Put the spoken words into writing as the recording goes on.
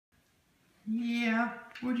Yeah,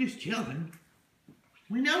 we're just chilling.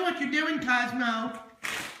 We know what you're doing, Cosmo.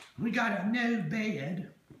 We got a new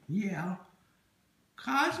bed. Yeah.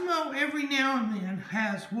 Cosmo every now and then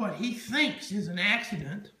has what he thinks is an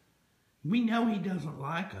accident. We know he doesn't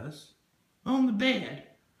like us. On the bed.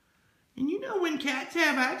 And you know when cats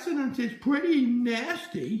have accidents, it's pretty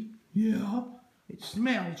nasty. Yeah. It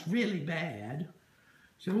smells really bad.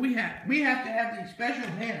 So we have to have these special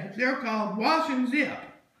beds. They're called wash and zip.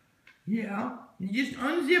 Yeah. You just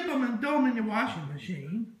unzip them and throw them in the washing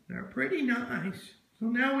machine. They're pretty nice. So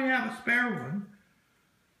now we have a spare one.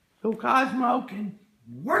 So Cosmo can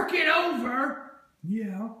work it over.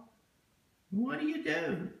 Yeah. What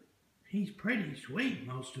do? He's pretty sweet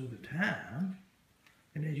most of the time.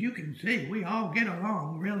 And as you can see, we all get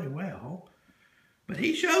along really well. But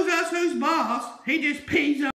he shows us who's boss. He just pees